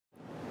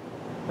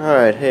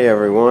Alright, hey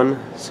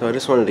everyone. So I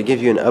just wanted to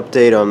give you an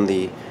update on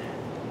the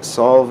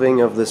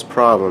solving of this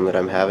problem that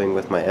I'm having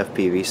with my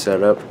FPV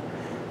setup.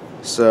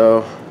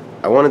 So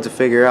I wanted to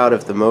figure out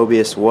if the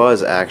Mobius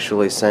was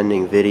actually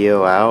sending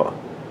video out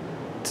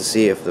to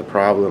see if the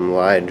problem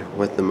lied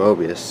with the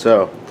Mobius.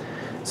 So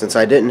since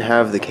I didn't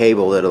have the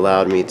cable that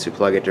allowed me to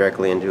plug it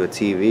directly into a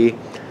TV,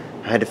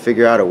 I had to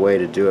figure out a way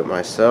to do it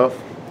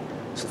myself.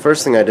 So the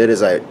first thing I did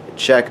is I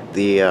checked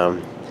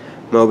the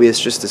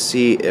Mobius just to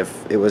see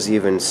if it was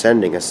even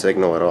sending a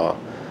signal at all.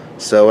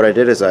 So what I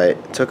did is I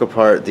took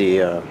apart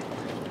the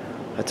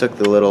I took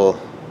the little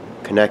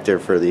connector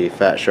for the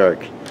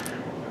Fatshark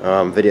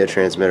video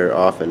transmitter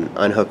off and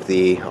unhooked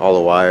all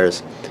the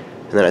wires,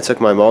 and then I took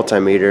my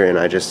multimeter and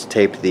I just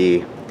taped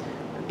the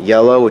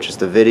yellow, which is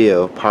the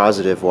video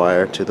positive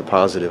wire, to the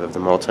positive of the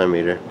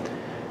multimeter,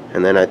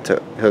 and then I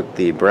hooked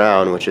the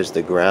brown, which is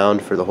the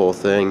ground for the whole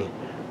thing,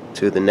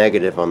 to the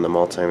negative on the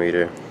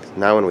multimeter.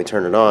 Now when we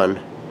turn it on,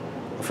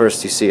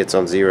 first you see it's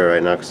on 0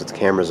 right now because the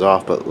camera's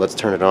off, but let's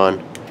turn it on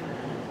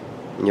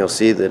and you'll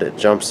see that it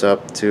jumps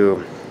up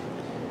to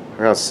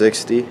around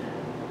 60.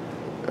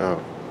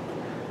 Oh,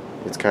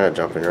 it's kind of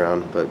jumping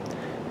around, but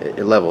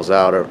it levels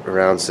out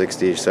around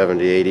 60,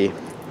 70, 80.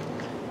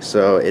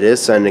 So it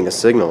is sending a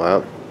signal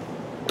out.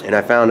 And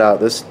I found out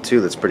this too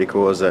that's pretty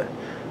cool, is that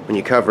when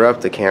you cover up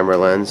the camera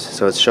lens,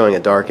 so it's showing a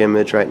dark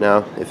image right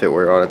now if it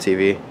were on a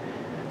TV,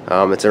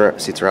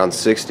 it's around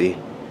 60,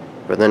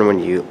 but then when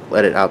you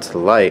let it out to the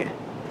light,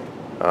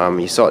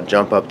 you saw it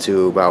jump up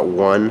to about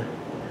 1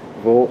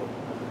 volt,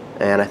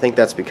 and I think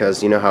that's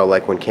because, you know how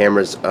like when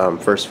cameras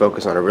first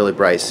focus on a really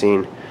bright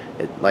scene,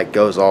 it like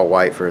goes all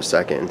white for a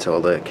second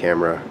until the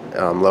camera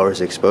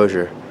lowers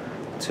exposure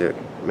to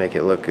make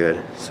it look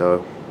good.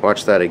 So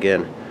watch that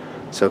again.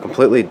 So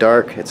completely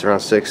dark, it's around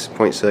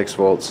 6.6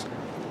 volts,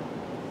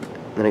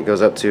 then it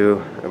goes up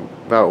to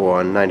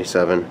about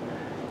 97,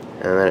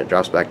 and then it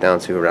drops back down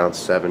to around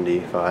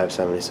 75,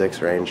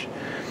 76 range.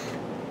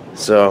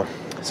 So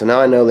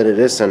now I know that it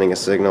is sending a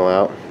signal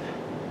out.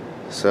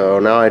 So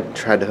now I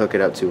tried to hook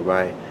it up to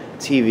my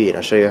TV, and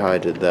I'll show you how I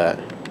did that.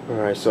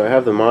 Alright, so I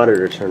have the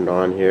monitor turned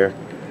on here.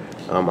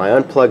 I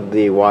unplugged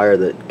the wire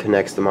that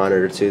connects the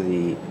monitor to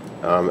the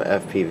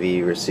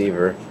FPV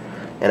receiver,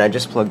 and I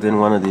just plugged in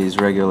one of these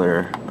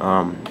regular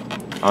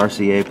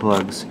RCA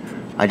plugs.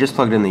 I just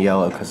plugged in the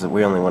yellow because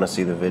we only want to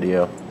see the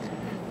video.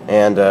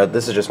 And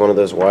this is just one of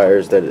those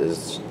wires that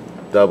is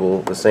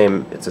double,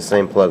 it's the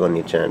same plug on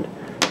each end.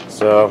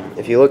 So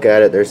if you look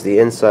at it, there's the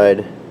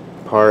inside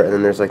part, and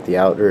then there's like the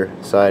outer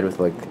side with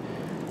like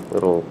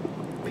little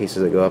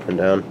pieces that go up and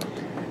down.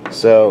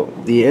 So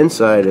the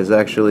inside is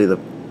actually the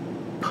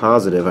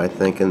positive, I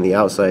think, and the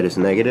outside is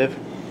negative.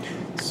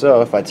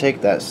 So if I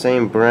take that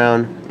same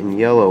brown and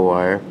yellow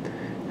wire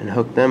and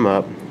hook them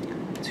up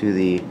to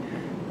the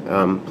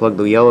plug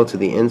the yellow to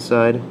the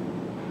inside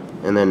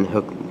and then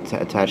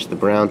attach the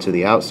brown to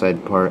the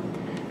outside part,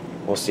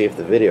 we'll see if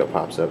the video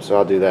pops up. So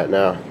I'll do that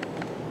now.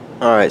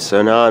 Alright,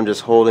 so now I'm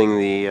just holding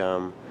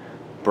the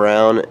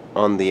brown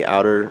on the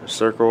outer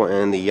circle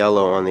and the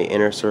yellow on the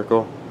inner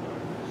circle,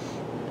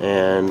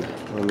 and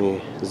let me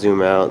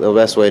zoom out. The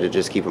best way to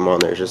just keep them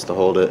on there is just to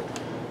hold it.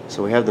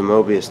 So we have the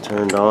Mobius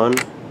turned on,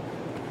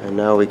 and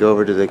now we go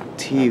over to the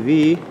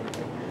TV,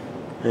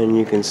 and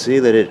you can see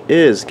that it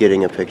is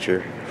getting a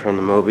picture from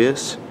the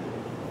Mobius.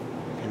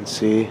 You can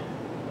see it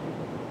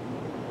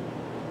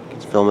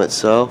can film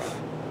itself.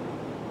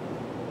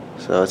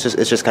 So it's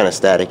just kind of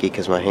staticky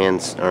because my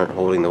hands aren't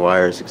holding the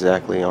wires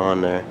exactly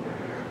on there.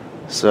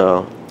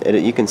 So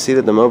you can see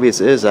that the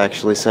Mobius is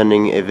actually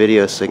sending a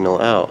video signal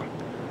out.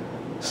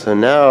 So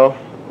now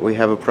we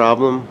have a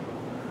problem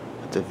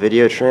with the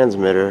video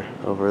transmitter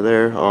over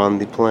there on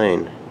the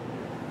plane,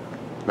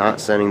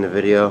 not sending the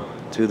video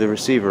to the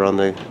receiver on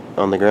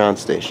the ground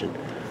station.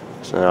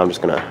 So now I'm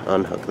just gonna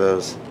unhook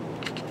those.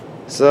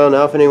 So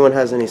now if anyone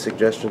has any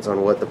suggestions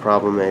on what the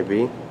problem may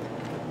be,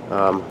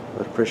 I'd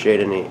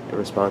appreciate any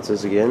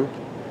responses again.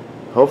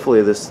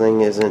 Hopefully this thing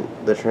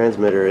the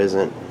transmitter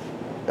isn't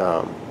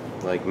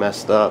like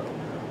messed up,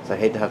 so I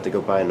hate to have to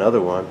go buy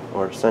another one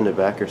or send it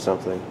back or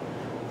something.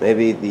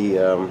 Maybe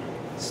the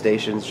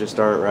stations just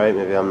aren't right.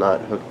 Maybe I'm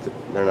not hooked,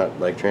 they're not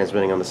like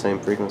transmitting on the same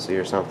frequency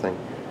or something.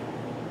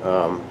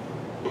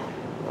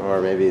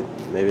 Or maybe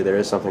there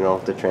is something wrong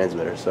with the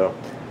transmitter. So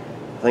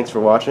thanks for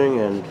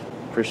watching, and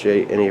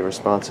appreciate any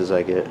responses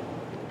I get.